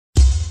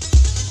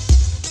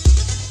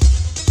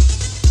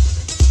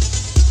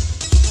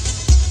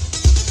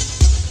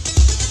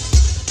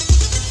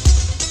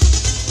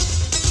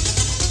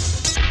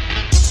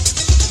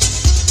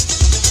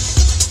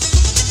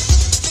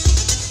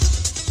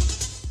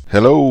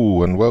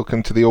Hello and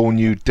welcome to the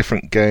all-new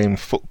Different Game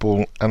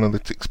Football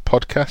Analytics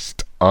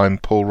Podcast. I'm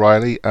Paul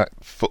Riley at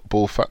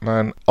Football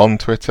Fatman on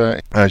Twitter.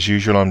 As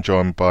usual, I'm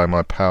joined by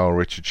my pal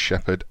Richard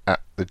Shepherd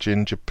at The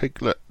Ginger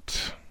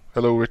Piglet.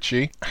 Hello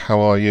Richie, how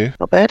are you?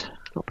 Not bad.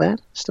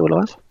 Still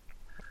alive.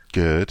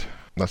 Good.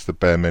 That's the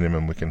bare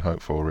minimum we can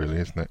hope for, really,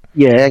 isn't it?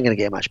 Yeah, I ain't going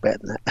to get much better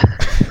than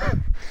that.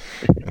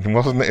 And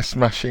wasn't it a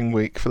smashing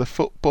week for the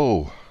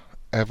football?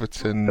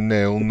 Everton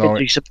 0,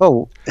 Norwich.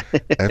 Support.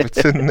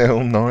 Everton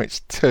 0,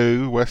 Norwich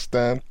 2, West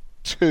Ham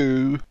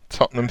 2,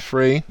 Tottenham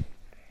 3.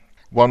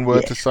 One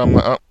word to sum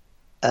that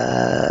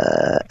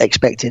up.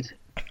 Expected.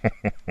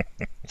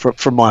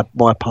 from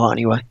my part,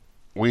 anyway.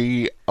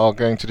 We are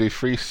going to do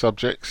 3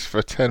 subjects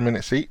for 10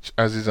 minutes each,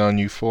 as is our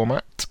new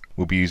format.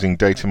 We'll be using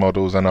data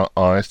models and our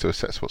eyes to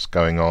assess what's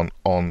going on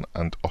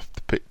and off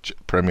the pitch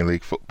at Premier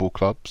League football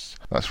clubs.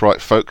 That's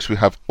right, folks, we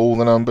have all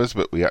the numbers,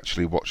 but we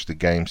actually watch the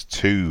games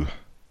too.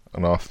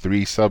 And our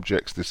 3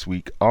 subjects this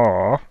week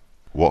are: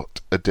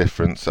 what a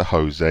difference a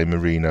Jose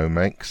Mourinho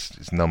makes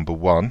is number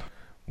 1.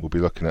 We'll be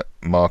looking at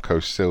Marco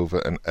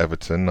Silva and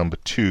Everton, number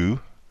 2.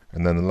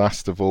 And then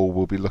last of all,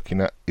 we'll be looking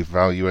at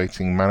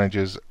evaluating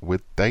managers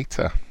with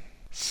data.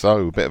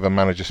 So, a bit of a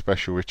manager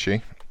special,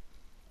 Richie.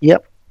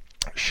 Yep.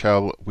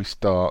 Shall we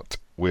start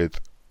with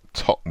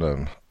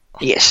Tottenham?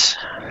 Yes.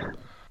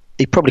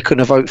 He probably couldn't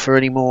have voted for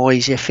any more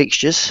easier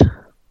fixtures.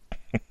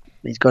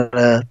 He's got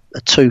a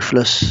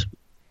toothless,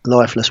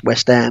 lifeless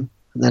West Ham,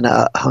 and then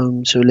at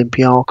home to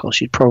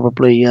Olympiacos. You'd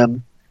probably,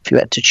 if you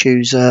had to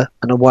choose an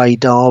away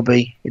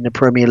derby in the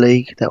Premier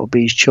League, that would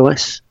be his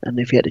choice. And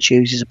if you had to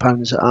choose his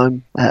opponents at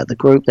home out of the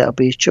group, that would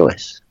be his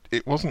choice.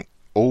 It wasn't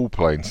all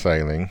plain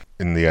sailing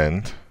in the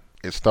end.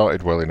 It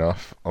started well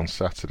enough on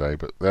Saturday,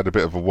 but they had a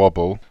bit of a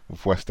wobble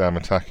with West Ham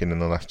attacking in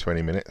the last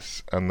 20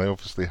 minutes, and they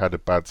obviously had a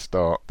bad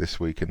start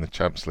this week in the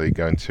Champions League,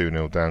 going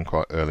 2-0 down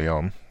quite early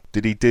on.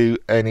 Did he do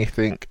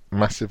anything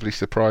massively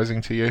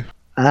surprising to you?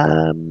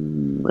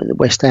 The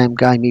West Ham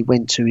game, he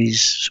went to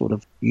his sort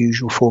of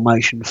usual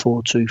formation,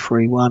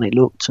 4-2-3-1, it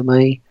looked to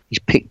me. He's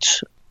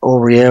picked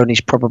Aurier and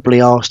he's probably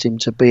asked him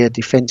to be a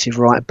defensive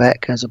right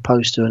back as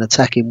opposed to an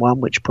attacking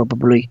one, which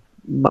probably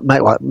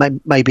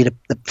maybe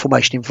the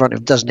formation in front of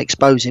him doesn't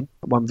expose him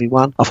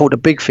 1v1. I thought the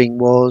big thing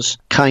was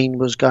Kane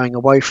was going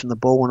away from the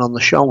ball and on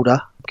the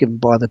shoulder, given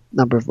by the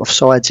number of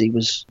offsides he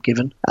was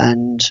given,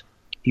 and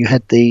you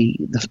had the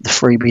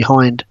 3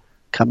 behind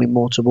coming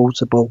more towards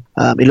the ball.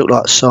 It looked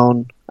like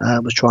Son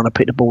was trying to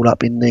pick the ball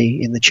up in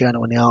the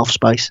channel in the half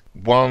space.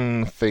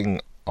 One thing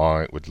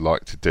I would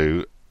like to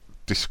do,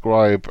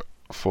 describe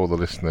for the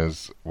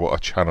listeners what a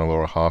channel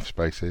or a half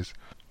space is.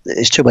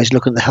 There's 2 ways of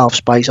looking at the half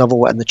space. I've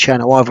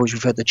always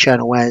referred to the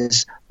channel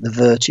as the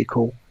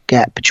vertical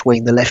gap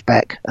between the left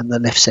back and the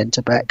left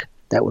centre back.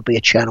 That would be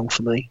a channel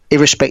for me,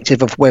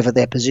 irrespective of whether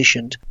they're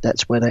positioned.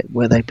 That's where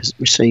they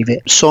receive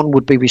it. Son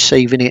would be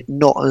receiving it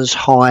not as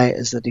high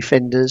as the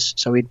defenders,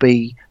 so he'd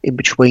be in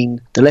between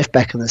the left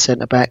back and the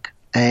centre back,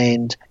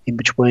 and in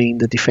between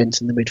the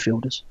defence and the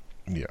midfielders.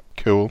 Yeah,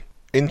 cool.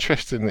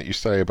 Interesting that you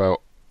say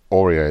about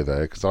Aurier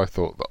there, because I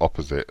thought the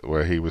opposite,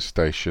 where he was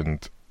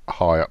stationed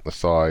high up the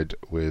side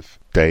with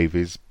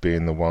Davies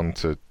being the one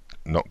to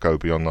not go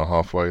beyond the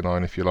halfway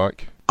line, if you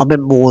like. I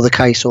meant more the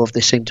case of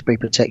there seemed to be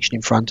protection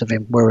in front of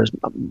him, whereas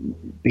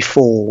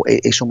before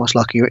it's almost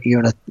like you're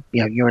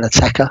an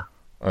attacker.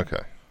 Okay,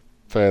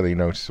 fairly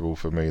noticeable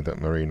for me that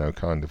Mourinho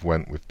kind of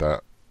went with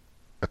that,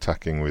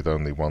 attacking with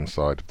only one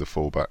side of the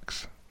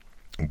fullbacks.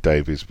 And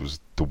Davies was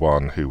the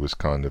one who was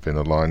kind of in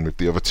a line with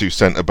the other 2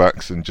 centre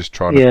backs and just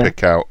trying to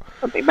pick out.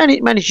 I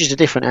mean, managers are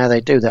different how they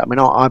do that. I mean,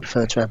 I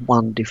prefer to have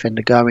one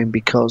defender going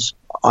because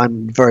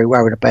I'm very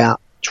worried about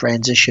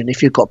transition.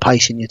 If you've got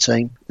pace in your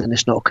team, then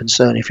it's not a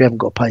concern. If you haven't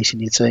got pace in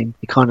your team,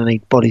 you kind of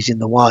need bodies in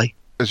the way.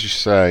 As you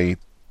say,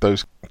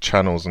 those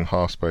channels and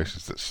half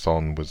spaces that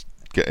Son was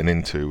getting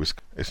into,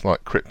 it's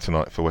like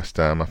kryptonite for West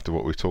Ham after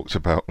what we talked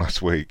about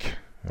last week.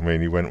 I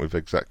mean, he went with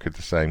exactly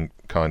the same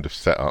kind of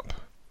setup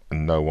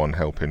and no one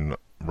helping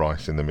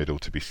Rice in the middle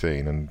to be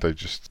seen, and they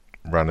just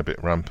ran a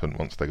bit rampant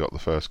once they got the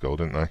first goal,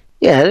 didn't they?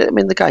 Yeah, I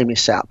mean, the game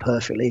is set up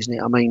perfectly, isn't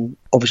it? I mean,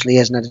 obviously he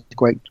hasn't had a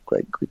great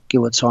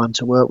deal of time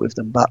to work with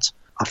them, but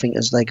I think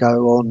as they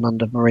go on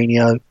under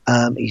Mourinho,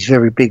 he's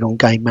very big on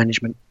game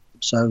management.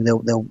 So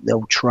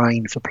they'll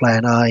train for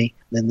Plan A,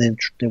 then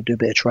they'll do a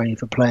bit of training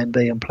for Plan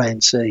B and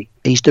Plan C.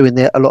 He's doing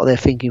a lot of their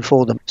thinking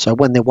for them. So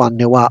when they're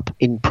 1-0 up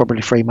in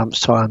probably 3 months'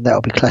 time,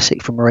 that'll be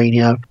classic for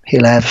Mourinho.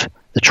 He'll have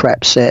the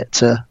trap set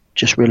to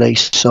just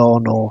release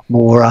Son or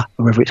Moura,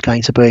 whoever it's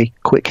going to be,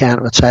 quick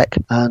counter-attack,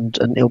 and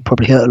it'll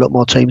probably hurt a lot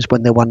more teams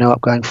when they're 1-0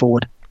 up going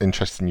forward.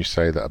 Interesting you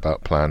say that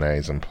about Plan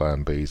A's and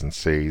Plan B's and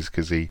C's,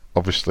 because he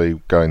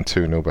obviously going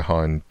 2-0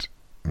 behind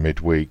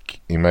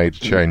midweek, he made a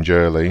change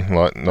early,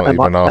 like not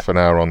even half an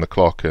hour on the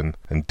clock, and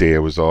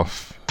Dier was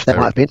off. That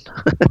might have been.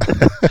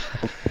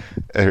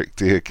 Eric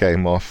Dier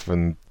came off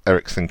and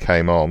Eriksen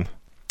came on,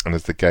 and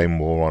as the game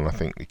wore on, I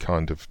think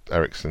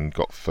Eriksen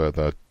got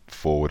further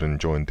forward and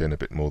joined in a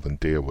bit more than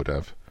Dier would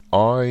have.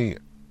 I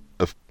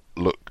have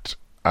looked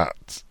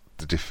at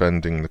the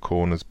defending the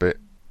corners bit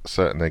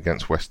certainly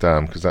against West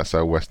Ham, because that's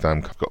how West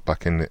Ham got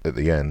back in at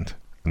the end.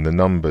 And the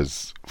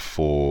numbers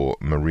for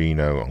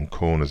Marino on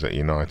corners at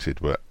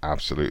United were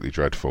absolutely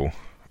dreadful.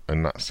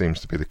 And that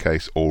seems to be the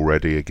case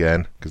already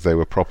again, because they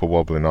were proper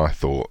wobbling, I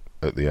thought,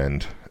 at the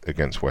end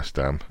against West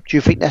Ham. Do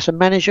you think that's a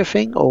manager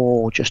thing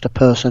or just a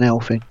personnel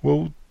thing?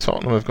 Well,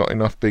 Tottenham have got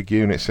enough big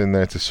units in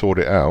there to sort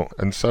it out,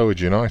 and so had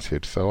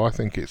United. So I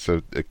think it's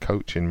a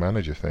coaching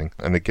manager thing.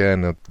 And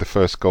again, the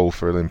first goal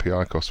for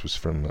Olympiacos was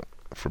from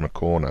a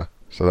corner.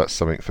 So that's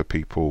something for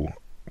people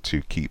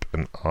to keep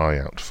an eye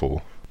out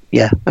for.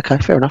 Yeah, okay,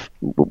 fair enough.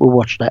 We'll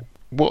watch that.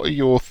 What are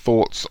your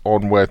thoughts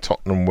on where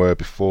Tottenham were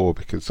before?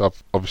 Because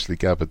I've obviously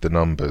gathered the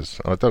numbers.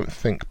 I don't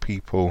think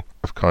people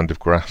have kind of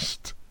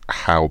grasped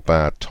how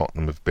bad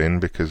Tottenham have been,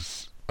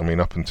 because, I mean,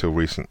 up until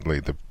recently,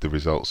 the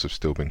results have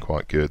still been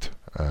quite good.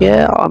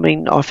 Yeah, I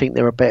mean, I think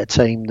they're a better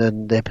team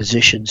than their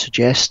position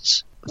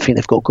suggests. I think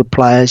they've got good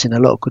players in a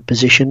lot of good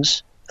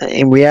positions.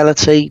 In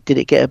reality, did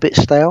it get a bit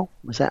stale?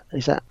 Is that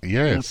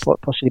yes.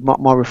 Possibly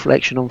my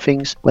reflection on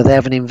things where they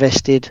haven't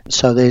invested?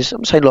 So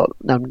I'm saying, look,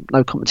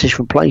 no competition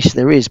from places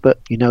there is, but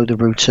you know the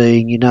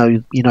routine, you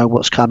know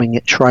what's coming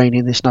at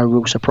training. There's no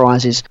real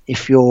surprises.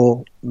 If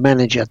your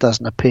manager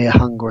doesn't appear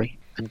hungry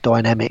and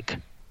dynamic,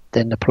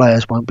 then the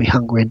players won't be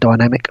hungry and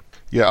dynamic.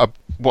 Yeah,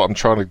 what I'm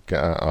trying to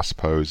get at, I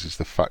suppose, is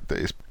the fact that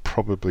it's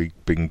probably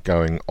been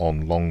going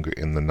on longer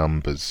in the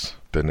numbers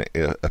than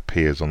it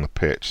appears on the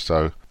pitch.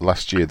 So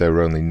last year they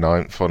were only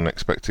 9th on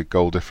expected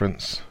goal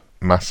difference,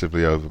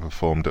 massively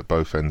overperformed at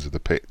both ends of the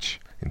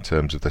pitch in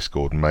terms of they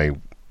scored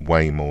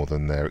way more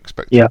than their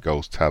expected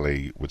goals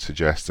tally would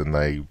suggest, and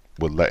they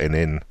were letting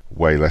in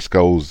way less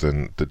goals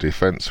than the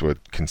defence were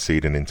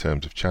conceding in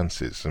terms of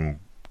chances. And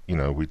you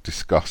know, we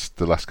discussed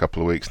the last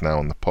couple of weeks now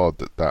on the pod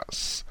that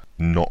that's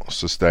not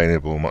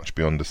sustainable much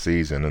beyond the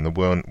season, and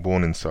the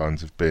warning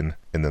signs have been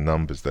in the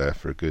numbers there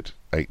for a good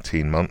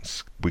 18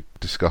 months. We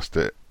discussed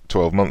it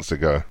 12 months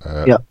ago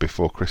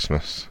before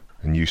Christmas,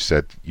 and you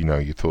said, you know,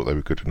 you thought they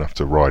were good enough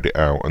to ride it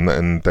out,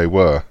 and they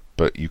were,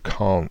 but you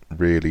can't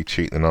really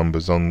cheat the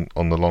numbers on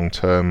the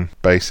long-term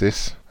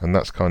basis, and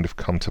that's kind of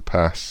come to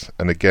pass.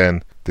 And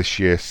again, this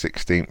year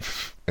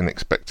 16th in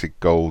expected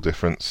goal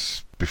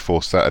difference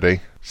before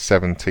Saturday,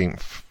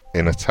 17th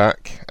in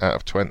attack out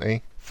of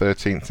 20,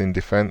 13th in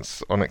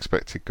defence on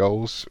expected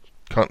goals.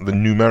 The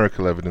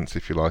numerical evidence,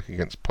 if you like,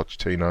 against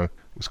Pochettino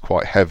was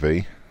quite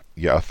heavy.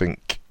 Yeah, I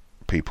think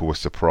people were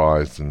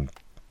surprised and,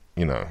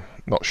 you know,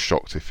 not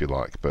shocked, if you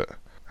like, but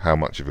how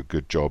much of a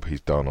good job he's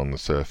done on the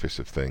surface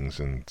of things,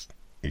 and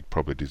he'd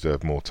probably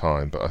deserve more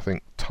time. But I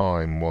think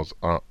time was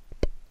up,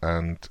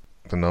 and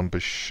the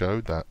numbers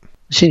showed that.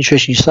 It's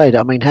interesting you say that.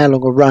 I mean, how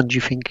long a run do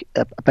you think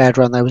a bad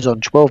run they was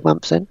on? 12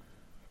 months then?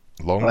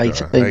 Longer,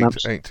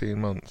 18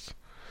 months.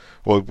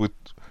 Well, with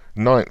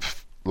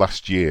 9th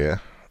last year,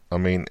 I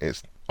mean,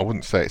 I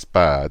wouldn't say it's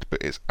bad,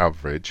 but it's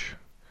average.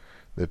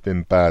 They've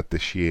been bad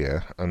this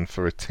year, and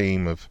for a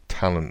team of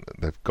talent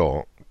that they've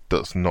got,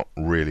 that's not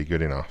really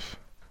good enough.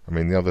 I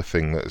mean, the other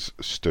thing that's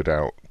stood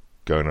out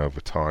going over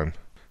time,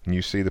 and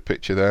you see the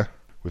picture there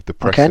with the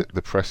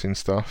pressing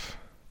stuff.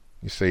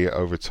 You see it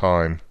over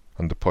time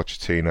under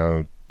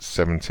Pochettino,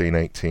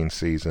 17-18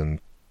 season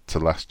to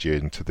last year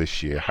and to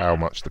this year, how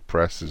much the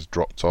press has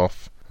dropped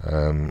off.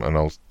 And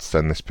I'll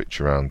send this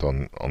picture around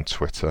on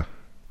Twitter.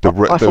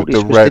 I thought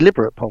it was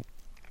deliberate, Paul.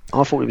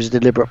 I thought it was a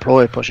deliberate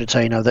ploy of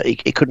Pochettino that he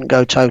couldn't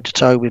go toe to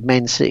toe with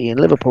Man City and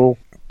Liverpool.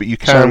 But you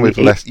can with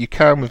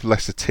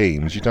lesser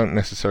teams. You don't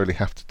necessarily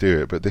have to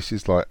do it. But this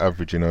is like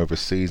averaging over a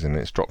season.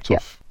 It's dropped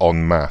off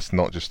en masse,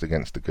 not just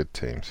against the good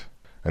teams.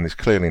 And it's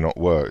clearly not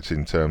worked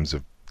in terms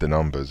of the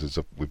numbers, as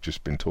we've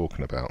just been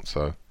talking about.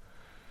 So.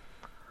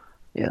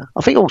 Yeah,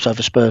 I think also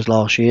for Spurs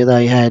last year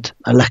they had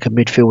a lack of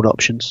midfield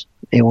options,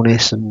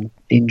 illness and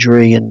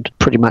injury, and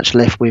pretty much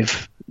left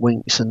with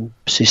Winks and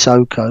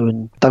Sissoko.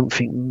 And I don't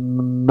think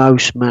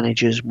most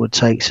managers would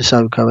take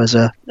Sissoko as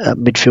a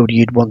midfielder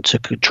you'd want to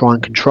try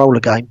and control a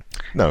game.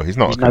 No, he's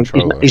not a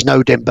controller. He's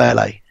no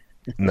Dembele.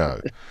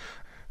 No,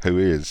 who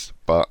is?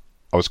 But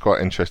I was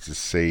quite interested to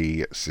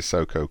see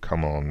Sissoko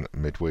come on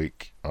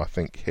midweek. I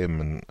think him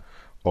and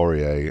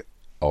Aurier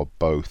are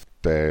both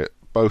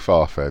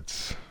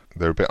half-heads.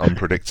 They're a bit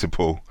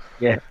unpredictable,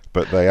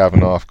 but they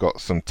have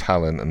got some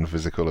talent and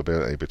physical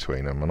ability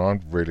between them, and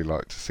I'd really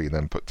like to see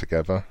them put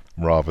together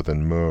rather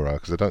than Moura,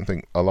 because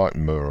I like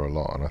Moura a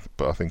lot,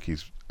 but I think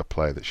he's a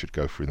player that should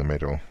go through the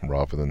middle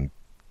rather than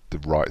the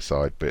right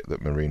side bit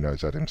that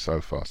Marino's had him so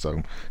far.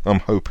 So I'm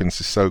hoping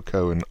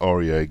Sissoko and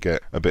Aurier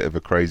get a bit of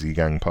a crazy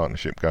gang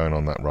partnership going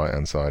on that right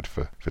hand side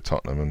for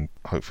Tottenham, and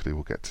hopefully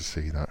we'll get to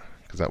see that,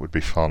 because that would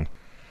be fun.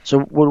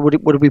 So what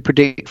do we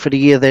predict for the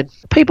year then?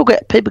 People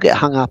get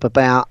hung up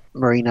about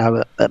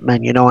Marino at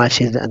Man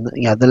United and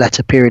the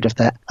latter period of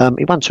that.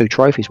 He won 2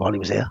 trophies while he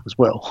was there as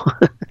well.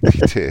 He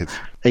did.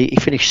 He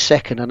finished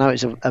second. I know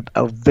it's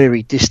a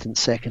very distant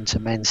second to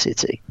Man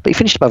City, but he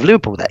finished above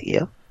Liverpool that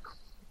year.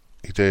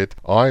 He did.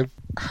 I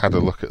had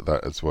a look at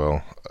that as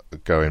well,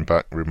 going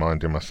back,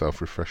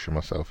 refreshing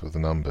myself of the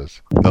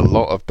numbers. A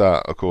lot of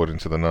that, according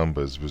to the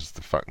numbers, was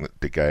the fact that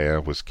De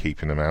Gea was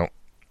keeping him out.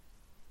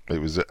 It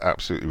was an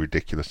absolutely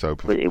ridiculous But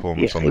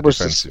overperformance on the it was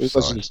defensive it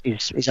was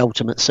side, his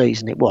ultimate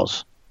season. It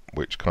was.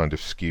 which kind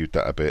of skewed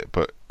that a bit.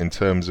 But in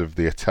terms of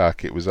the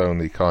attack, it was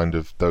only kind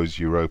of those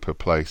Europa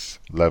place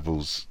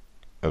levels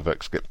of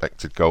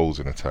expected goals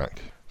in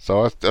attack.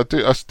 So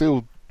I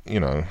still,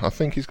 I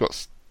think he's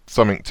got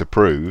something to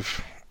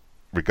prove,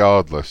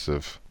 regardless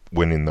of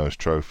winning those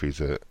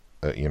trophies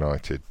at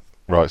United.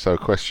 Right, so a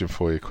question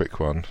for you, a quick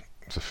one,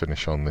 to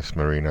finish on this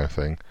Mourinho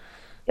thing.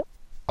 Yep.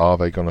 Are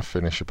they going to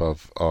finish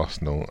above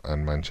Arsenal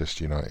and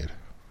Manchester United?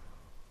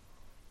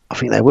 I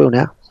think they will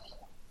now.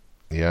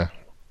 Yeah.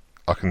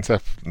 I can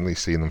definitely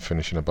see them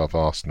finishing above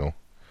Arsenal.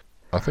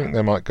 I think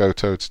they might go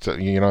toe-to-toe.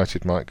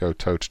 United might go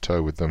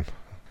toe-to-toe with them.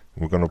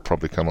 We're going to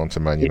probably come on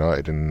to Man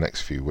United in the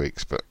next few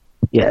weeks, but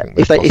Yeah, I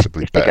think they're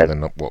possibly better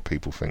than what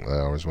people think they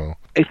are as well.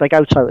 If they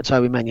go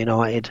toe-to-toe with Man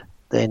United,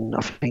 then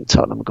I think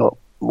Tottenham have got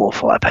more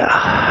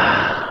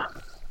firepower.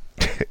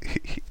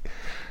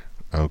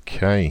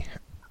 Okay.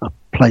 I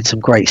played some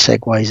great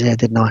segues there,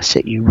 didn't I?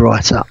 Set you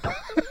right up.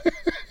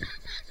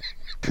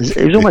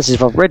 It was almost as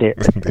if I've read it.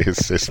 The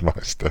assist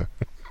meister.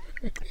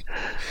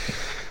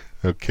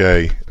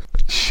 Okay.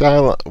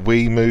 Shall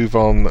we move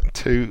on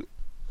to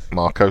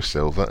Marco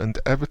Silva and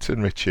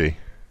Everton, Richie?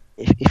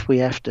 If we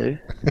have to.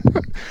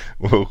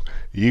 Well,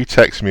 you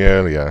texted me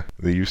earlier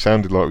that you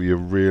sounded like you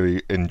were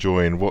really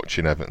enjoying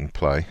watching Everton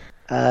play.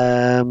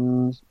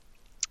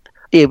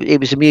 It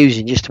was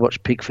amusing just to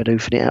watch Pickford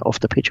hoofing it out off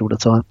the pitch all the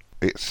time.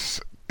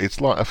 It's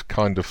like a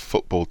kind of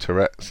football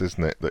Tourette's,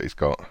 isn't it, that he's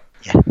got?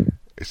 Yeah.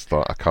 It's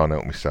like, I can't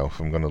help myself.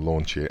 I'm going to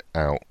launch it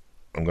out.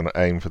 I'm going to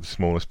aim for the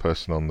smallest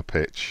person on the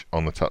pitch,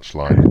 on the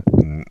touchline.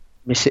 And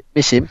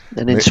Miss him,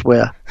 and then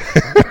swear.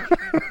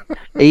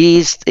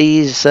 He's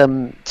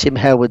Tim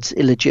Howard's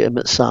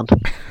illegitimate son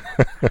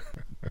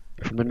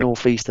from the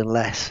northeastern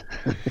lass.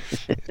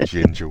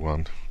 ginger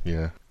one,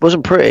 yeah.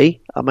 Wasn't pretty.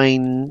 I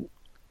mean,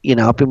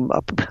 I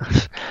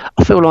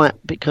feel like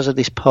because of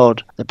this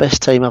pod, the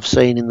best team I've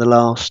seen in the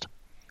last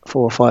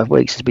 4 or 5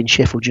 weeks has been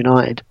Sheffield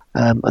United,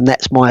 and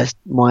that's my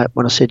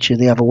when I said to you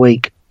the other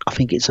week, I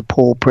think it's a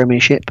poor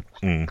Premiership.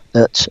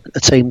 That's a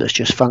team that's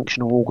just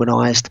functional,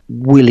 organised,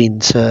 willing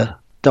to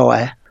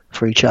die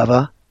for each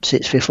other,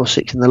 sits 5th or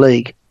 6th in the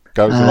league.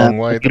 Goes a long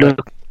way.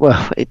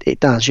 Well, it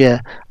does,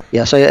 yeah.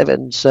 So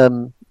Everton's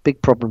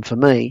big problem for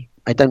me.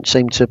 They don't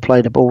seem to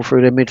play the ball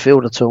through their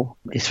midfield at all.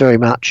 It's very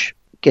much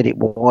get it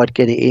wide,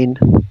 get it in.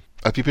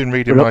 Have you been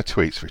reading my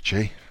tweets,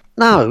 Richie?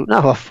 No,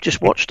 I've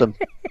just watched them.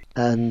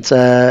 And,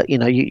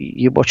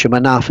 you watch them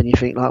enough and you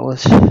think, like, well,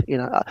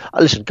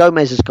 listen,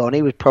 Gomez has gone.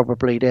 He was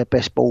probably their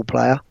best ball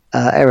player.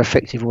 How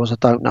effective he was, I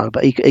don't know.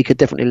 But he could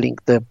definitely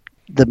link the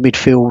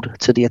midfield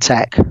to the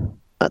attack.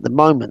 At the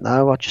moment,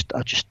 though, I just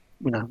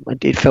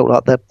it felt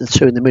like the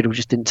two in the middle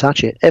just didn't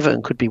touch it.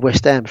 Everton could be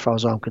West Ham, as far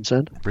as I'm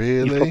concerned.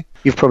 Really?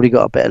 You've probably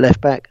got a better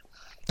left back.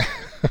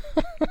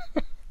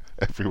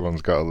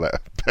 Everyone's got a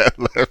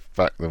better left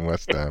back than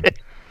West Ham.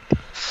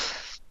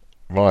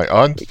 Right,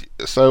 on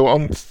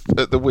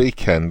at the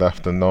weekend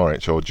after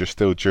Norwich, or just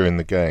still during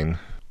the game,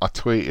 I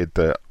tweeted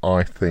that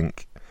I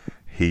think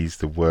he's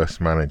the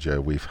worst manager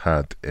we've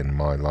had in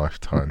my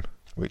lifetime.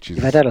 Which is,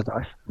 You've had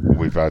Allardyce.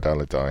 We've had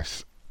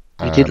Allardyce.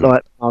 You did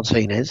like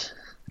Martinez.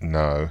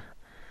 No.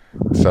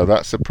 So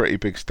that's a pretty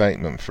big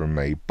statement from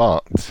me,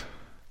 but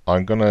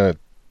I'm going to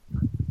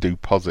do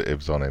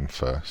positives on him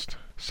first.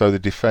 So the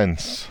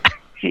defence.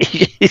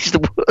 He's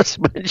the worst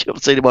manager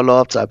I've seen in my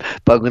lifetime,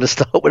 but I'm going to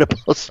start with a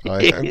positive.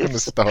 I'm going to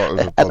start with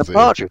a And positive. a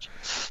partridge.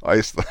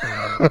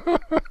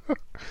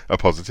 A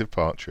positive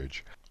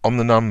partridge. On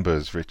the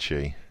numbers,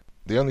 Richie,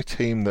 the only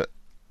team that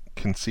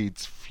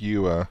concedes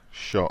fewer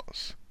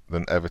shots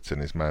than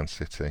Everton is Man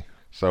City.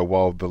 So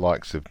while the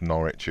likes of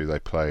Norwich, who they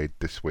played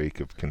this week,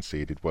 have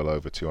conceded well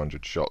over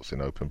 200 shots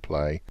in open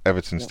play,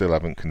 Everton still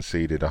haven't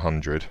conceded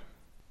 100. They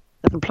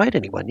haven't played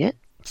anyone yet.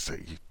 So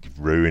you're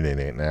ruining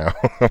it now.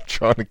 I'm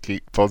trying to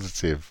keep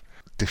positive.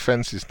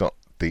 Defence is not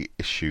the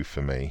issue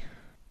for me.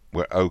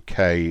 We're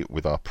okay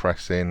with our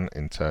pressing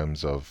in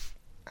terms of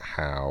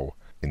how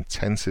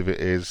intensive it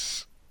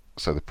is.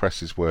 So the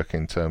presses work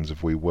in terms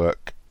of we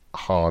work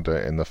harder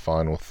in the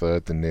final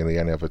third than nearly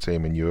any other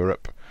team in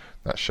Europe.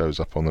 That shows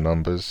up on the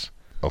numbers.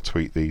 I'll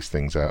tweet these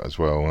things out as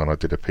well, and I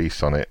did a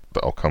piece on it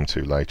that I'll come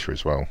to later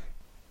as well.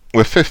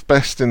 We're 5th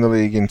best in the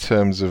league in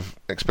terms of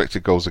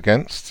expected goals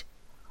against.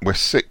 We're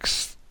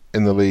 6th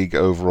in the league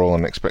overall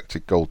on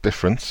expected goal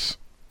difference.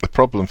 The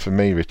problem for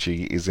me,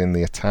 Richie, is in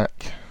the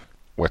attack.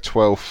 We're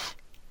 12th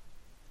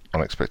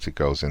on expected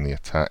goals in the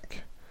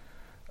attack,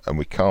 and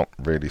we can't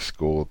really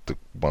score the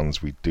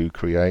ones we do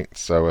create.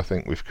 So I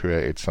think we've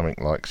created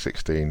something like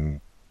 16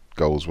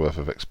 goals worth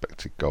of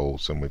expected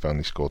goals, and we've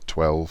only scored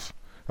 12.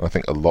 And I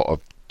think a lot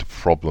of the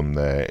problem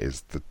there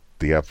is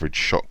the average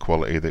shot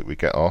quality that we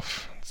get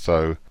off.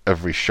 So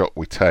every shot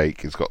we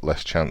take has got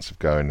less chance of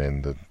going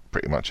in than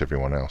pretty much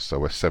everyone else. So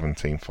we're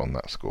 17th on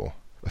that score.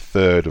 A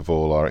third of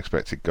all our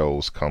expected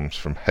goals comes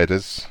from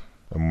headers,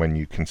 and when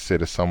you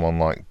consider someone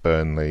like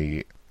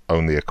Burnley,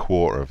 only a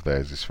quarter of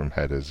theirs is from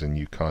headers, and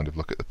you kind of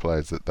look at the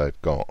players that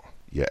they've got.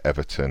 Yeah,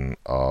 Everton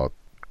are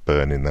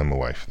burning them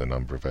away for the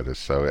number of headers.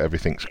 So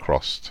everything's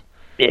crossed.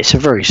 It's a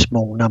very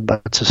small number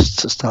to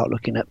start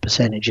looking at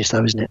percentages,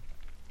 though, isn't it?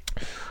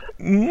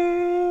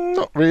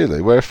 Not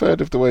really. We're a third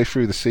of the way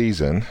through the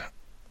season.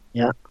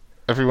 Yeah.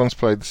 Everyone's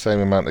played the same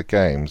amount of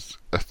games.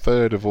 A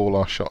third of all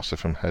our shots are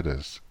from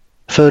headers.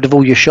 A third of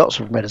all your shots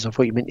are from headers. I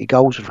thought you meant your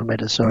goals are from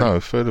headers. Sorry. No,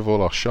 a third of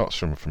all our shots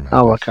from headers.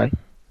 Oh, okay.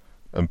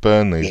 And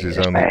Burnley's is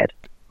only bad.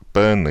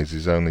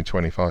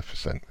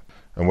 25%.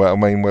 And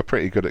we're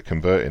pretty good at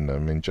converting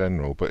them in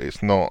general, but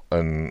it's not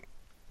an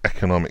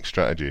economic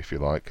strategy, if you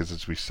like, because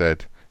as we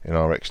said in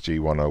our XG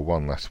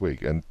 101 last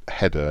week, a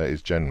header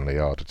is generally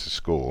harder to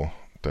score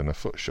than a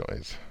foot shot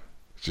is.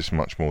 It's just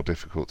much more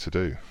difficult to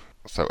do.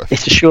 So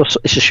it's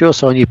a sure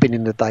sign you've been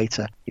in the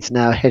data. It's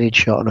now a headed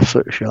shot and a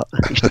foot shot.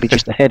 It used to be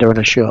just a header and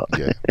a shot.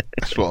 Yeah,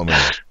 that's what I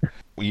mean.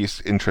 Well,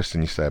 it's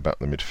interesting you say about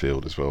the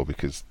midfield as well,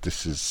 because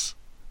this has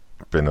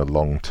been a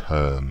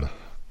long-term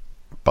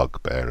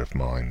bugbear of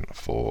mine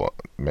for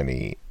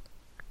many,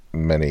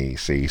 many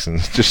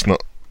seasons, just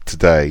not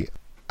today.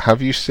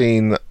 Have you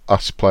seen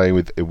us play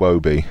with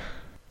Iwobi?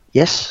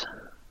 Yes.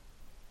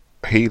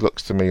 He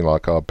looks to me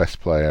like our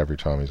best player every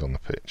time he's on the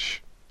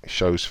pitch. He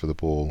shows for the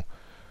ball,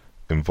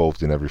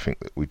 involved in everything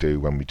that we do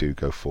when we do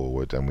go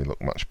forward, and we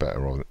look much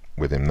better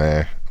with him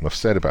there. And I've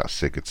said about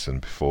Sigurdsson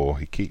before,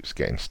 he keeps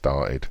getting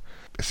started,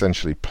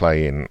 essentially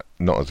playing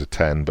not as a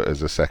 10 but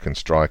as a second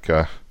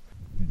striker,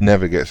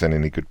 never gets in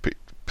any good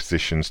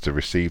positions to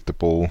receive the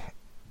ball,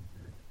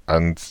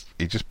 and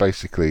he just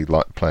basically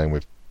like playing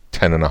with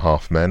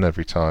 10.5 men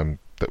every time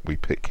that we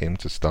pick him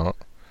to start.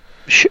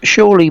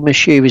 Surely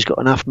Mashiri's got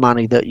enough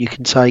money that you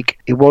can take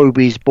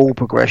Iwobi's ball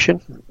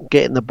progression,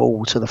 getting the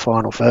ball to the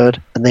final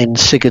third, and then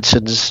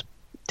Sigurdsson's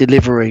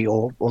delivery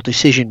or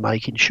decision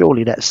making.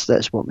 Surely that's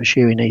what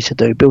Mashiri needs to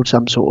do. Build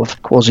some sort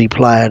of quasi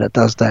player that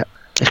does that.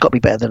 It's got to be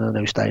better than a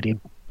new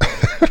stadium.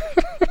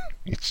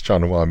 He's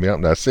trying to wind me up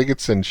now.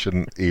 Sigurdsson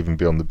shouldn't even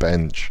be on the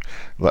bench,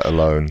 let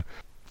alone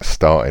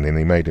starting, and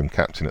he made him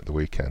captain at the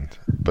weekend.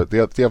 But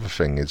the other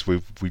thing is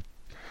we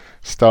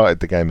started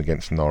the game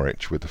against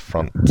Norwich with the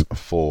front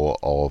four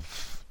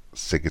of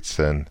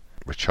Sigurdsson,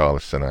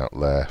 Richarlison out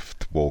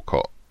left,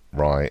 Walcott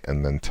right,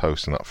 and then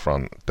Tosun up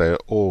front. They're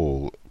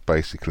all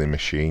basically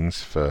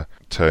machines for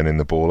turning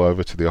the ball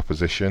over to the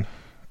opposition.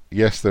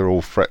 Yes, they're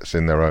all threats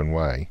in their own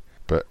way,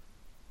 but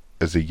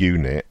as a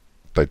unit,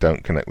 they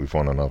don't connect with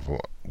one another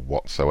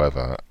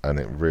whatsoever, and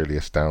it really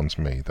astounds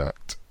me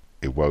that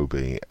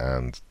Iwobi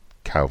and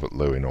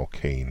Calvert-Lewin or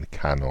Keane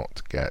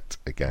cannot get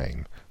a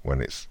game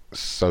when it's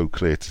so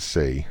clear to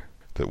see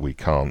that we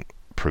can't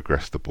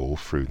progress the ball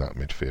through that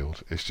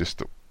midfield. It's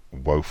just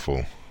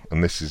woeful,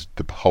 and this is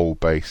the whole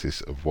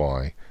basis of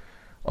why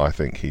I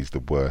think he's the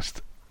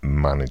worst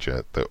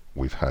manager that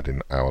we've had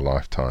in our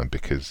lifetime,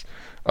 because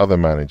other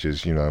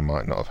managers,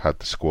 might not have had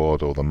the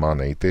squad or the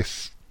money.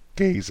 This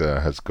geezer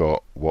has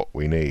got what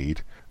we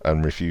need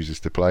and refuses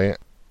to play it.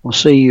 I'll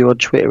see you on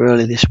Twitter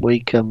early this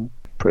week,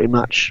 pretty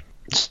much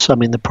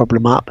summing the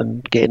problem up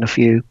and getting a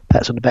few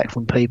pats on the back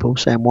from people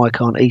saying why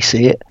can't he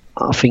see it.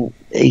 I think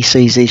he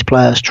sees these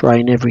players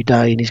train every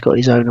day and he's got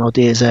his own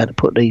ideas how to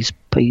put these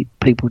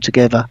people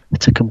together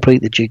to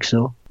complete the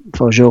jigsaw. As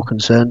far as you're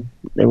concerned,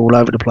 they're all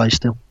over the place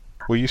still.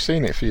 Well, you've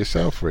seen it for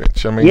yourself,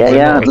 Rich. I mean,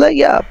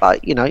 yeah,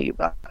 but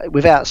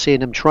without seeing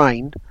them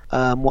train,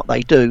 what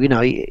they do,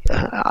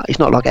 it's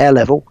not like our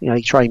level.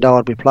 He trained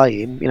hard with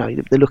playing.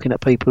 They're looking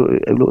at people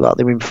who look like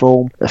they're in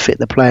form, that fit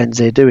the plans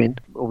they're doing.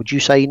 Or would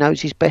you say he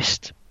knows his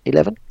best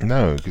 11?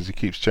 No, because he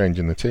keeps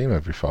changing the team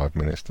every 5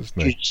 minutes, doesn't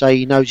he? Would you say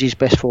he knows his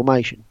best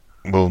formation?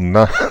 Well,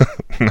 no,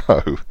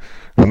 no.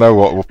 I know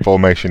what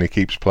formation he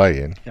keeps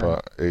playing,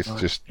 but it's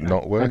just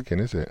not working,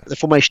 is it? The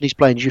formation he's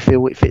playing, do you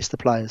feel it fits the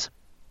players?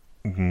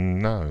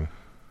 No.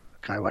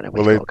 Okay, right, then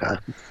we've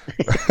got to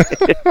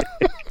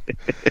go.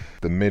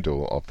 The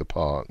middle of the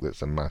park,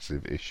 that's a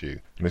massive issue,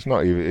 and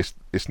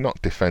it's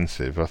not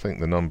defensive. I think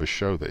the numbers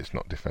show that it's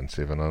not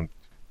defensive, and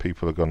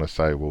people are going to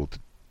say, well,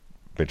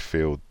 the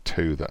midfield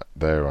too, that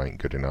there ain't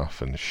good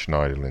enough, and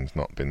Schneiderlin's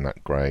not been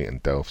that great,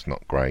 and Delph's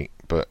not great,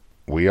 but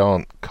we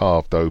aren't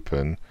carved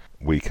open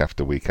week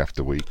after week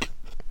after week,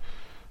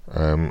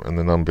 and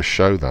the numbers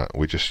show that.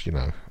 We just,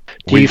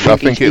 I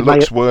think it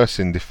looks worse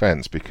in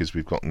defence because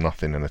we've got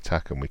nothing in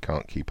attack and we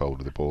can't keep hold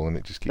of the ball, and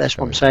it just keeps. That's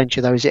what I'm saying to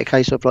you, though. Is it a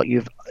case of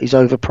he's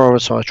over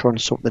prioritised trying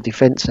to sort the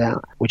defence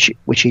out, which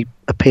he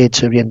appeared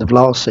to at the end of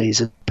last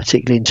season,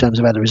 particularly in terms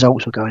of how the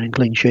results were going in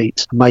clean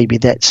sheets. Maybe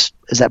has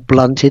that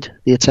blunted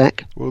the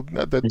attack? Well,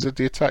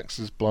 the attack's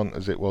as blunt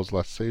as it was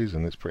last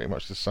season. It's pretty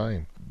much the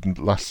same.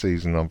 Last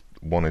season, I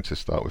wanted to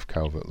start with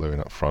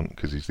Calvert-Lewin up front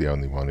because he's the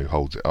only one who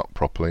holds it up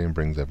properly and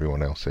brings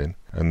everyone else in,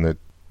 and the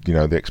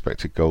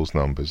expected goals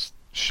numbers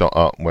shot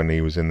up when he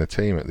was in the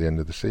team at the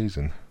end of the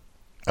season.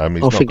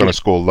 He's not going to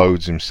score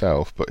loads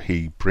himself, but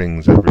he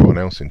brings everyone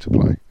else into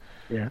play.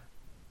 Yeah.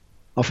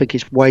 I think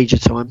it's wager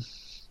time.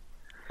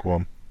 Go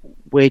on.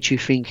 Where do you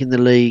think in the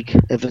league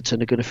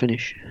Everton are going to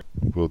finish?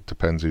 Well, it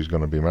depends who's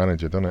going to be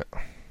manager, doesn't it?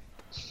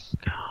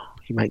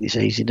 You make this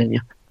easy, didn't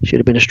you? Should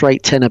have been a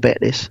straight tenner bet,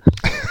 this.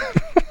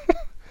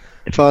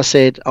 If I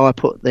said I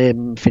put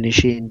them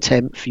finishing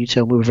 10th, you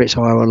tell me whether it's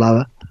higher or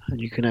lower, and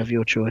you can have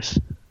your choice.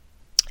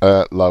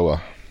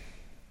 Lower.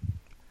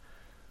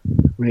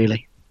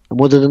 Really? And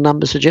what do the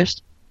numbers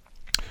suggest?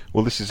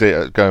 Well, this is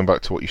it. Going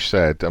back to what you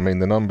said, I mean,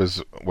 the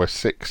numbers, we're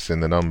 6th in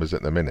the numbers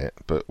at the minute,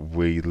 but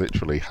we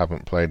literally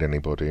haven't played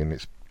anybody, and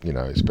it's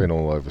been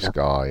all over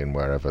Sky and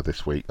wherever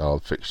this week. Our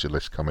fixture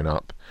list coming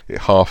up. It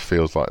half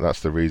feels like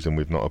that's the reason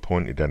we've not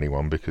appointed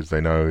anyone, because they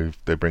know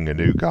if they bring a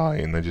new guy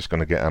in, they're just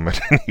going to get hammered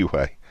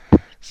anyway.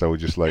 So we'll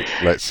just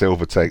let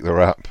Silver take the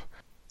rap.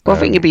 Well, I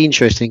think it'd be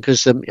interesting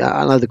because I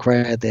know the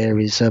crowd there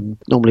is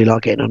normally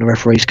like getting on a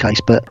referee's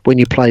case, but when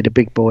you play the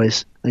big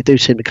boys, they do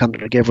seem to come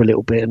together a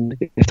little bit, and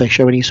if they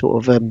show any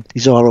sort of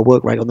desire or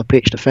work rate on the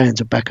pitch, the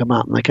fans will back them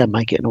up, and they can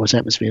make it a nice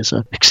atmosphere.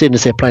 So, seeing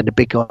as they're playing the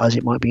big guys,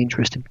 it might be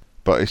interesting.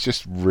 But it's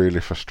just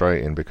really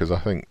frustrating because I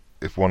think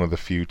it's one of the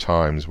few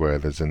times where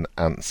there's an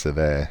answer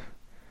there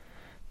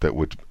that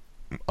would,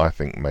 I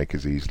think, make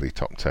us easily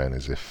top 10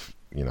 is if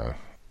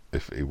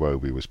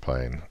Iwobi was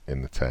playing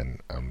in the 10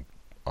 and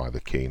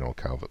either Keane or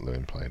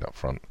Calvert-Lewin played up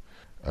front,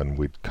 and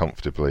we'd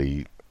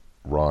comfortably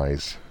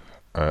rise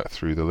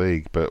through the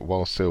league. But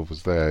while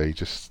Silver's there, he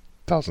just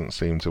doesn't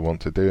seem to want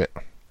to do it,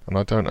 and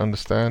I don't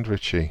understand,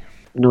 Richie.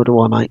 Nor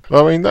do I, mate.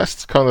 Well, I mean,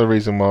 that's kind of the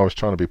reason why I was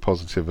trying to be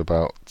positive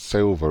about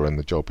Silver and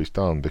the job he's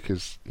done,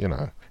 because,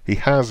 he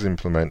has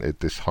implemented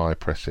this high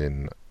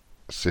pressing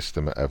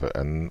system at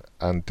Everton,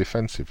 and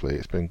defensively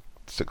it's been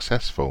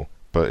successful.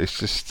 But it's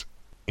just,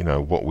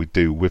 what we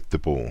do with the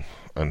ball,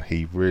 and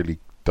he really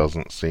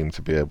doesn't seem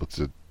to be able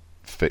to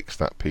fix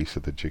that piece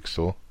of the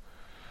jigsaw.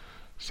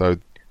 So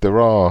there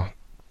are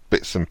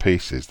bits and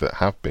pieces that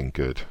have been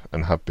good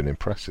and have been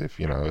impressive.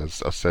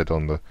 As I said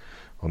on the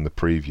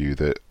preview,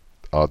 that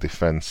our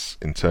defence,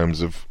 in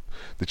terms of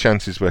the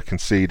chances we're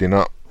conceding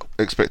up,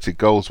 expected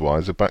goals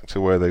wise, are back to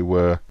where they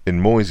were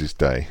in Moyes'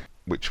 day,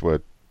 which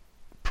were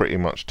pretty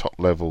much top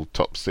level,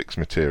 top 6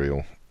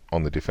 material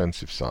on the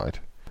defensive side.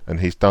 And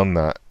he's done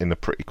that in a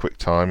pretty quick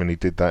time, and he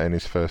did that in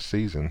his first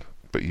season.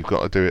 But you've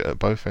got to do it at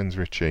both ends,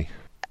 Richie.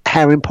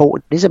 How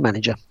important is a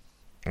manager?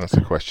 That's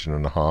a question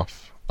and a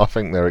half. I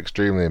think they're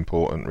extremely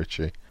important,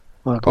 Richie.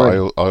 I agree.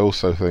 But I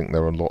also think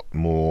they're a lot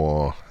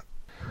more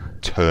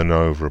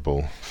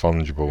turnoverable,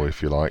 fungible,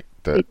 if you like.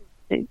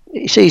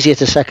 It's easier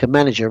to sack a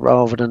manager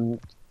rather than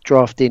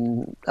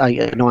drafting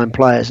 8 or 9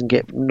 players and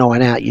get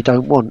 9 out you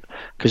don't want,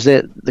 because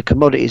the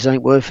commodities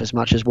ain't worth as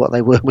much as what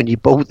they were when you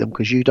bought them,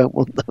 because you don't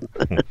want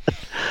them.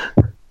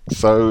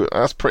 So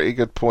that's a pretty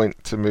good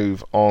point to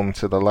move on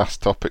to the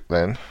last topic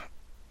then,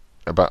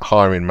 about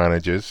hiring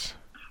managers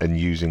and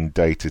using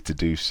data to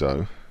do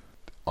so.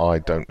 I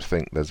don't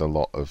think there's a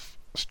lot of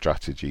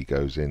strategy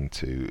goes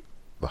into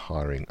the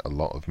hiring a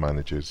lot of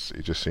managers.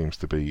 It just seems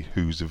to be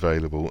who's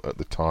available at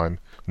the time.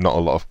 Not a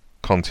lot of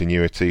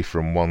continuity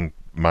from one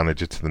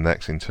manager to the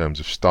next in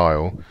terms of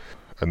style,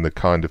 and the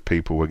kind of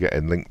people we're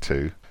getting linked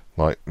to,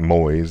 like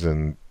Moyes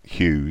and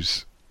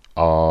Hughes,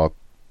 are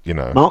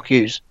Mark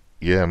Hughes.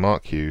 Yeah,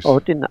 Mark Hughes. Oh,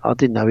 I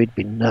didn't know he'd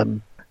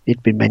been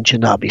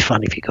mentioned. That'd be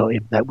funny if you got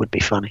him. That would be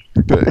funny.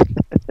 But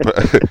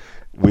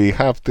we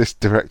have this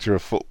director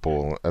of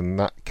football, and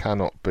that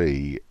cannot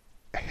be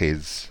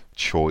his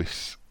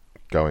choice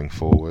going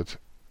forward.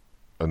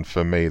 And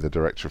for me, the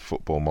director of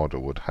football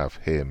model would have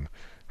him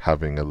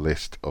having a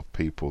list of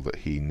people that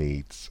he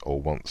needs or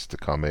wants to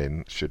come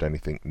in should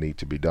anything need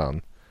to be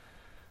done,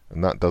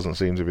 and that doesn't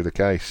seem to be the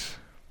case.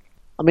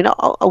 I mean,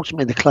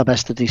 ultimately the club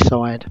has to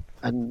decide,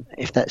 and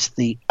if that's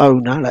the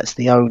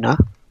owner,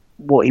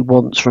 what he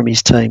wants from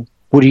his team.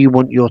 What do you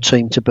want your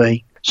team to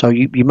be? So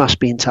you must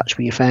be in touch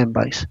with your fan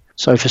base.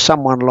 So for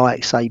someone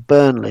like, say,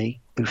 Burnley,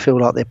 who feel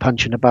like they're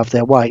punching above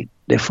their weight,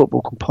 their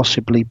football can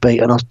possibly be,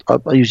 and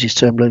I use this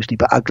term loosely,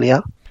 but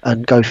uglier,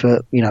 and go for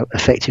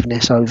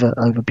effectiveness over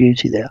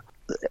beauty there.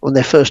 On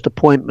their first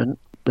appointment,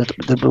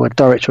 the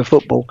director of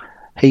football,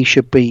 he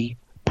should be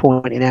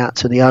pointing out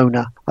to the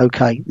owner,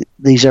 okay,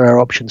 these are our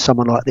options,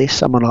 someone like this,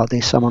 someone like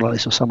this, someone like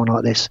this, or someone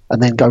like this,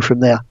 and then go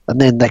from there.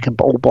 And then they can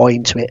all buy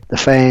into it. The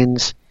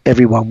fans,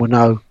 everyone will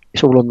know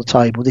it's all on the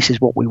table. This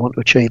is what we want to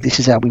achieve. This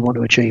is how we want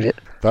to achieve it.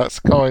 That's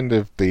kind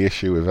of the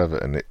issue with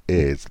Everton. It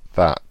is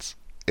that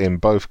in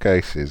both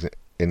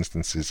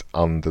instances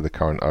under the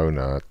current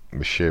owner,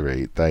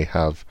 Moshiri, they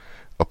have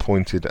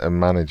appointed a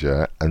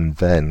manager and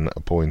then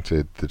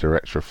appointed the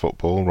director of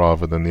football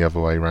rather than the other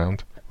way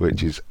round,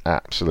 which is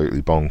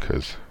absolutely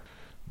bonkers.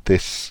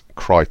 This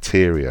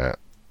criteria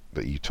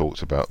that you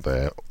talked about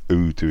there,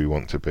 who do we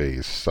want to be,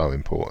 is so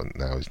important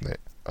now, isn't it?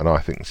 And I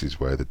think this is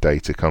where the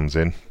data comes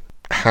in.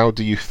 How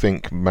do you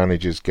think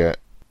managers get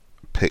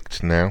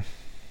picked now?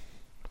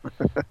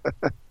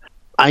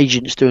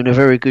 Agents doing a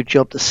very good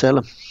job to sell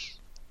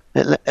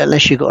them.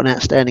 Unless you've got an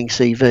outstanding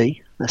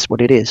CV, that's what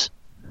it is.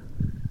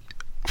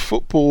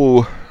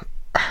 Football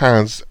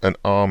has an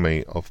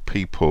army of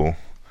people,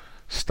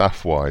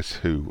 staff-wise,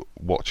 who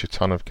watch a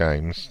ton of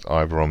games,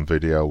 either on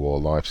video or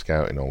live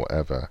scouting or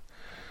whatever.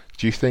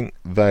 Do you think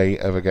they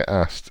ever get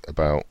asked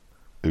about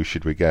who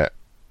should we get,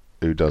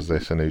 who does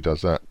this and who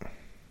does that?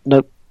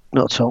 Nope,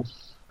 not at all.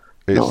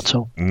 It's not at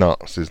all.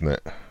 Nuts, isn't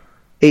it?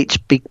 it's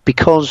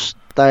because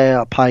they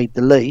are paid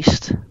the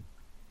least.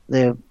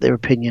 Their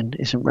opinion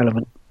isn't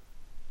relevant.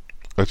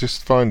 I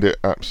just find it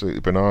absolutely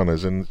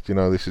bananas, and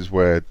this is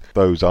where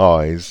those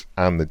eyes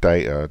and the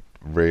data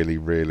really,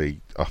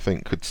 really, I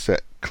think, could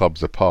set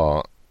clubs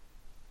apart.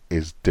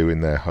 Is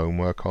doing their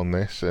homework on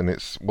this, and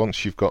it's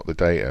once you've got the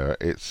data,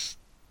 it's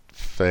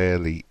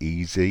fairly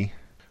easy.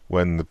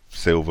 When the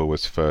Silva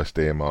was first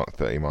earmarked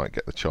that he might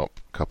get the chop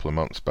a couple of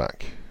months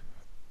back,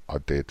 I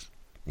did,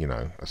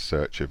 a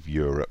search of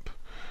Europe,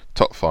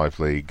 top 5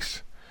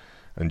 leagues,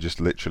 and just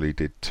literally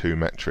did 2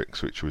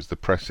 metrics, which was the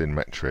pressing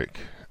metric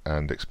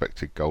and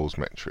expected goals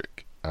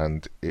metric,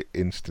 and it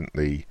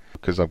instantly,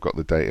 because I've got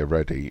the data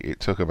ready,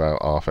 it took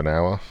about half an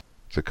hour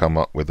to come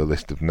up with a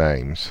list of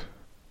names.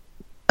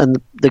 And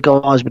the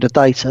guys with the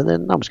data,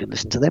 then I was going to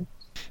listen to them.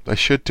 They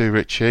should do,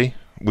 Richie.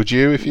 Would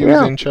you, if you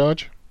was in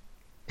charge?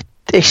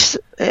 It's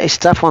a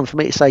tough one for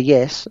me to say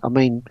yes. I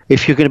mean,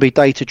 if you're going to be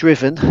data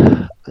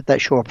driven,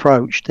 that's your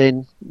approach,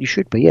 then you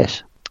should be,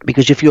 yes.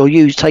 Because if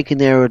you're taking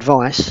their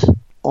advice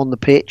on the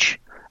pitch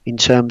in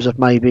terms of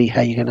maybe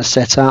how you're going to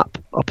set up,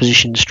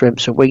 opposition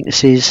strengths and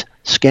weaknesses,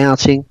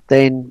 scouting,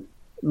 then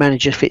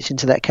manager fits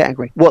into that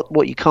category.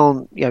 What you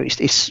can't,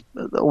 it's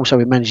also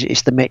with manager,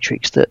 it's the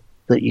metrics that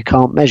you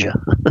can't measure.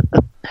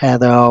 How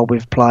they are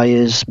with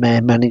players,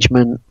 man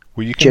management.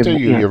 Well, you can do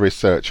your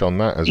research on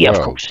that as well. Yeah,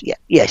 of course. Yeah,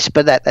 yes,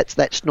 but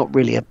that's not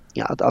really I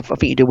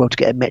think you do well to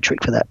get a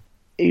metric for that.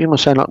 You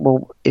must say, like,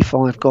 well, if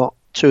I've got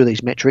 2 of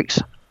these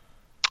metrics,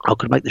 I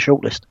could make the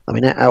shortlist. I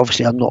mean,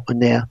 obviously, I'm not in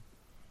there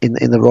in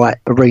the right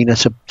arena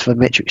for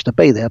metrics to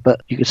be there,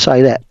 but you could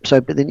say that.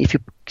 So, but then if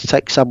you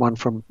take someone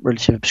from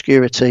relative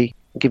obscurity,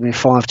 give him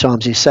 5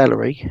 times his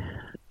salary,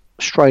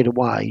 straight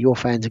away your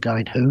fans are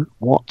going, who,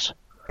 what?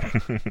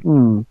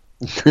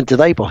 Do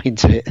they buy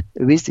into it?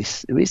 Who is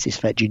this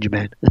fat ginger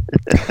man?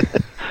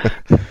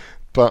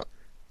 But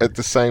at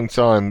the same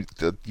time,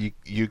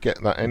 you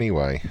get that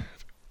anyway.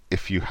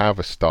 If you have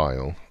a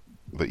style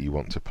that you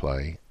want to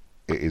play,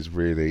 it is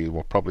really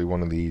probably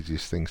one of the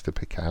easiest things to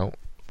pick out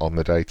on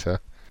the data,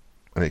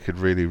 and it could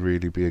really,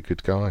 really be a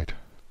good guide.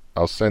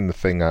 I'll send the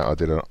thing out I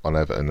did on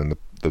Everton, and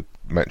the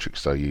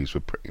metrics I used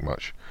were pretty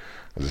much,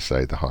 as I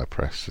say, the high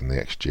press and the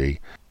XG.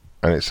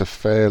 And it's a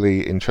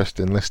fairly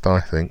interesting list, I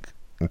think,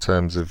 in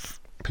terms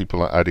of people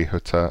like Adi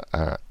Hutter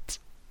at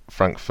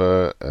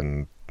Frankfurt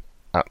and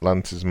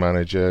Atlanta's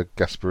manager,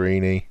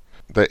 Gasperini.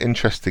 They're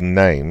interesting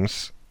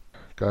names,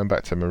 going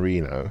back to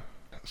Merino.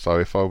 So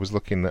if I was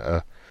looking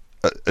at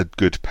a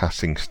good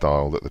passing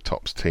style that the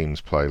top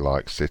teams play,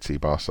 like City,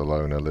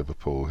 Barcelona,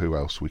 Liverpool, who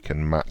else we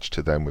can match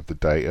to them with the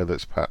data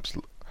that's perhaps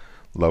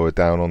lower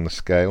down on the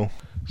scale.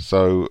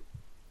 So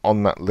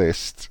on that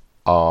list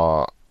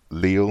are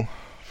Lille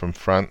from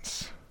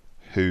France,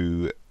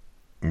 who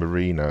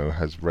Merino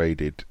has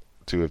raided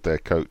 2 of their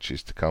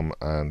coaches to come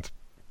and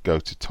go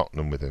to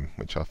Tottenham with him,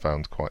 which I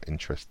found quite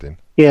interesting.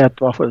 Yeah, I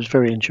thought it was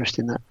very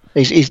interesting that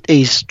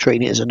he's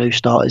treating it as a new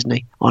start, isn't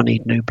he? I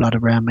need new blood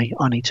around me.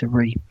 I need to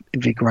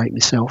reinvigorate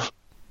myself.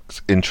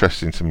 It's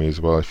interesting to me as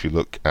well if you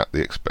look at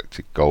the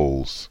expected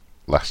goals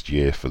last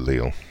year for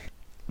Lille.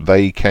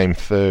 They came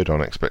 3rd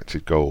on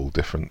expected goal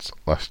difference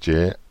last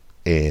year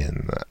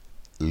in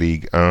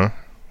Ligue 1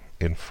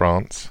 in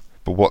France.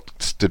 But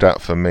what stood out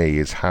for me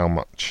is how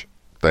much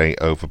they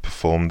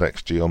overperformed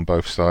XG on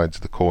both sides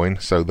of the coin.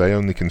 So they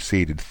only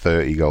conceded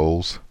 30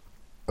 goals.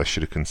 They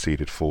should have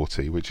conceded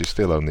 40, which is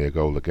still only a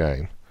goal a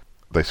game.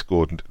 They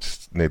scored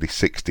nearly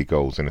 60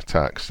 goals in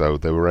attack, so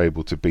they were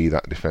able to be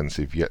that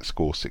defensive yet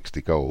score 60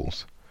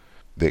 goals.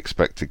 The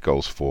expected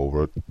goals for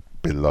were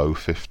below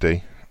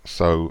 50.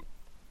 So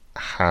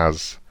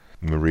has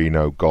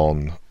Merino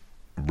gone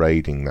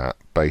raiding that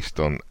based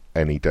on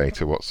any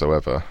data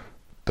whatsoever?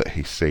 That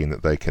he's seen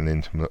that they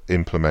can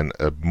implement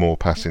a more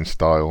passing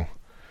style,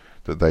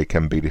 that they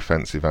can be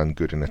defensive and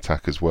good in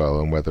attack as well,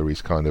 and whether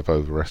he's kind of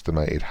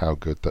overestimated how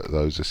good that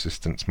those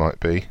assistants might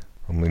be.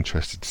 I'm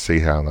interested to see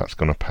how that's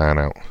going to pan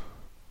out.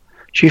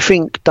 Do you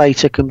think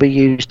data can be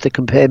used to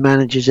compare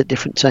managers at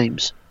different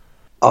teams?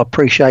 I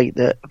appreciate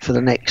that for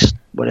the next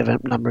whatever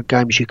number of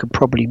games you could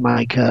probably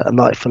make a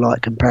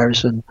like-for-like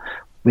comparison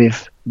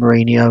with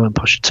Mourinho and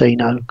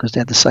Pochettino because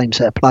they're the same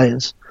set of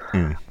players.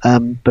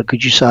 But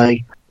could you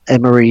say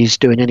Emery is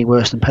doing any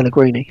worse than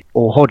Pellegrini,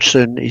 or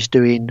Hodgson is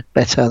doing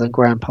better than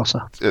Graham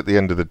Potter? At the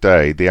end of the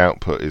day, the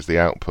output is the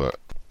output.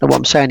 And what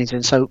I'm saying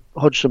is, so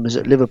Hodgson was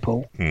at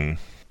Liverpool, and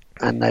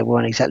they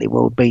weren't exactly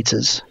world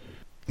beaters.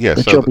 Yeah,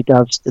 the job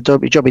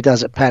he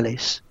does at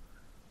Palace,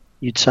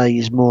 you'd say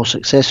is more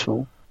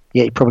successful.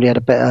 Yet he probably had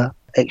a better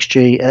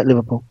XG at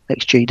Liverpool,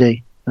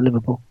 XGD at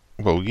Liverpool.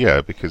 Well,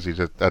 yeah, because he's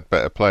had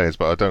better players,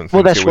 but I don't think.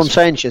 Well, that's what I'm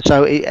saying to you.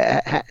 So,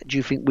 do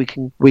you think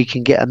we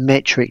can get a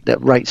metric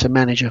that rates a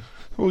manager?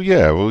 Well,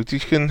 yeah. Well, you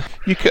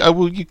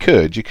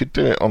could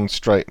do it on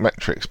straight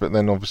metrics, but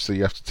then obviously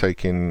you have to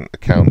take in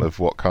account of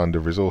what kind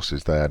of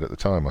resources they had at the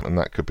time, and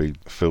that could be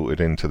filtered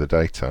into the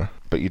data.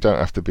 But you don't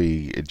have to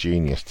be a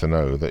genius to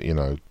know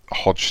that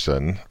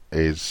Hodgson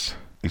he's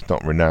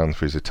not renowned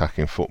for his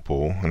attacking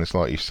football, and it's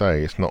like you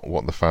say, it's not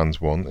what the fans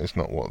want, it's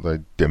not what they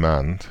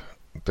demand.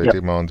 They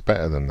demand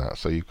better than that,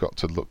 so you've got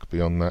to look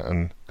beyond that,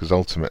 and because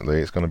ultimately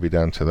it's going to be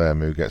down to them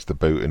who gets the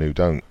boot and who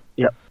don't.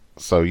 Yep.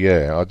 So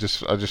yeah, I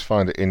just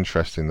find it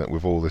interesting that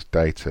with all this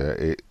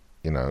data,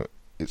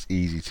 it's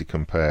easy to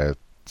compare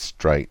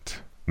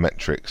straight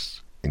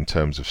metrics in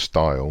terms of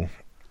style,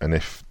 and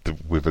if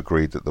we've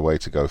agreed that the way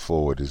to go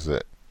forward is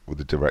that with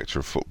the director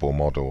of football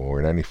model or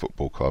in any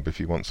football club, if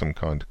you want some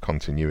kind of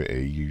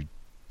continuity, you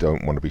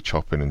don't want to be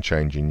chopping and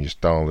changing your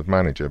style of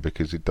manager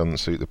because it doesn't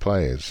suit the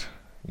players.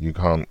 You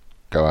can't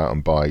go out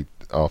and buy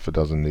half a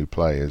dozen new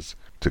players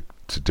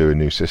to do a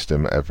new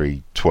system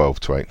every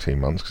 12 to 18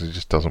 months because it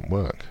just doesn't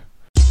work.